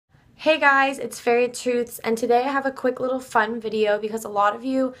Hey guys, it's Fairy Truths, and today I have a quick little fun video because a lot of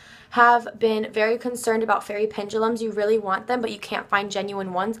you have been very concerned about fairy pendulums. You really want them, but you can't find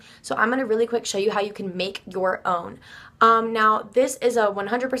genuine ones. So I'm going to really quick show you how you can make your own. Now, this is a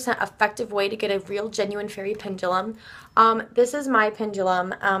 100% effective way to get a real genuine fairy pendulum. This is my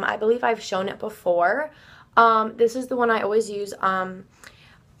pendulum. I believe I've shown it before. This is the one I always use.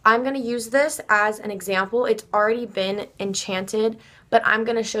 I'm going to use this as an example. It's already been enchanted, but I'm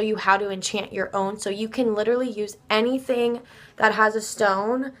going to show you how to enchant your own. So you can literally use anything that has a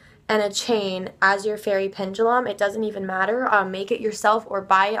stone and a chain as your fairy pendulum. It doesn't even matter. Make it yourself or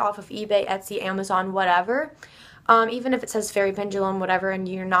buy it off of eBay, Etsy, Amazon, whatever. Even if it says fairy pendulum, whatever, and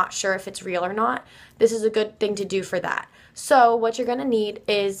you're not sure if it's real or not, this is a good thing to do for that. So what you're going to need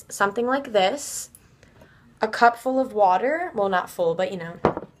is something like this, a cup full of water, well, not full, but you know,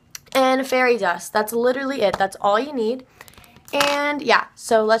 and fairy dust. That's literally it. That's all you need. And yeah,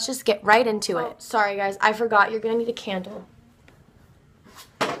 so let's just get right into it. Oh, sorry guys, I forgot. You're gonna need a candle.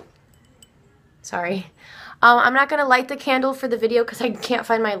 Sorry. I'm not gonna light the candle for the video because I can't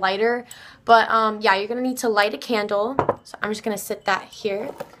find my lighter. But yeah, you're gonna need to light a candle. So I'm just gonna sit that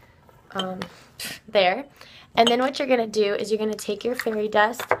here. There. And then what you're gonna do is you're gonna take your fairy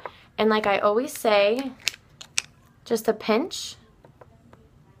dust, and like I always say, just a pinch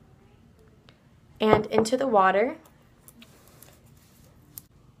and into the water,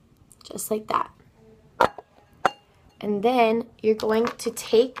 just like that. And then you're going to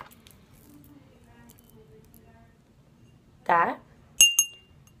take that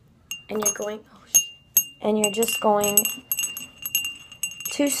and you're just going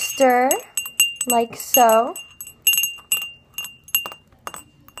to stir like so.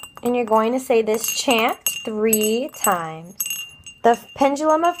 And you're going to say this chant 3 times. The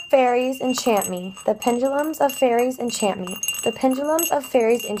pendulum of fairies enchant me. The pendulums of fairies enchant me. The pendulums of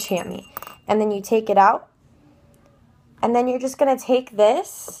fairies enchant me. And then you take it out. And then you're just going to take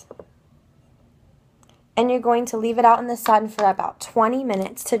this and you're going to leave it out in the sun for about 20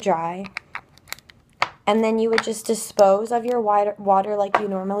 minutes to dry. And then you would just dispose of your water like you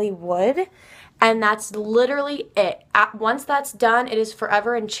normally would. And that's literally it. Once that's done, it is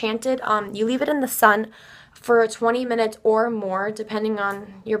forever enchanted. You leave it in the sun for 20 minutes or more, depending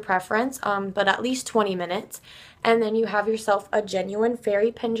on your preference, but at least 20 minutes. And then you have yourself a genuine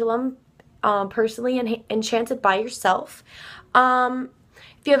fairy pendulum, personally enchanted by yourself.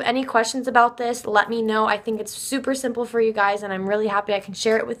 If you have any questions about this, let me know. I think it's super simple for you guys, and I'm really happy I can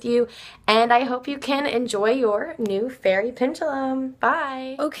share it with you. And I hope you can enjoy your new fairy pendulum.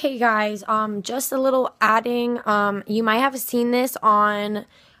 Bye. Okay, guys, just a little adding. You might have seen this on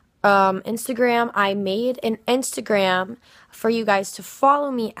Instagram. I made an Instagram for you guys to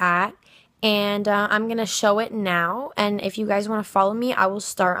follow me at, and I'm gonna show it now. And if you guys want to follow me, I will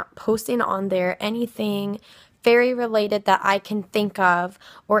start posting on there anything fairy related that I can think of,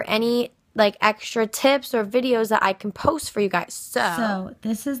 or any like extra tips or videos that I can post for you guys. So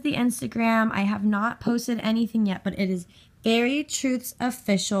this is the Instagram. I have not posted anything yet, but it is Fairy Truths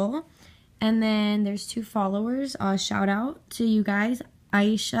Official. And then there's 2 followers. Shout out to you guys,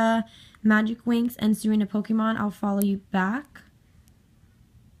 Aisha, Magic Winks, and Serena Pokemon. I'll follow you back.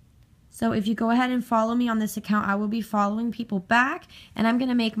 So if you go ahead and follow me on this account, I will be following people back. And I'm going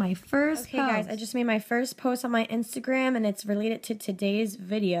to make my first post. Okay, guys, I just made my first post on my Instagram, and it's related to today's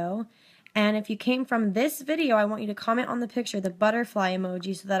video. And if you came from this video, I want you to comment on the picture, the butterfly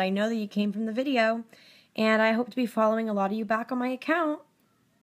emoji, so that I know that you came from the video. And I hope to be following a lot of you back on my account.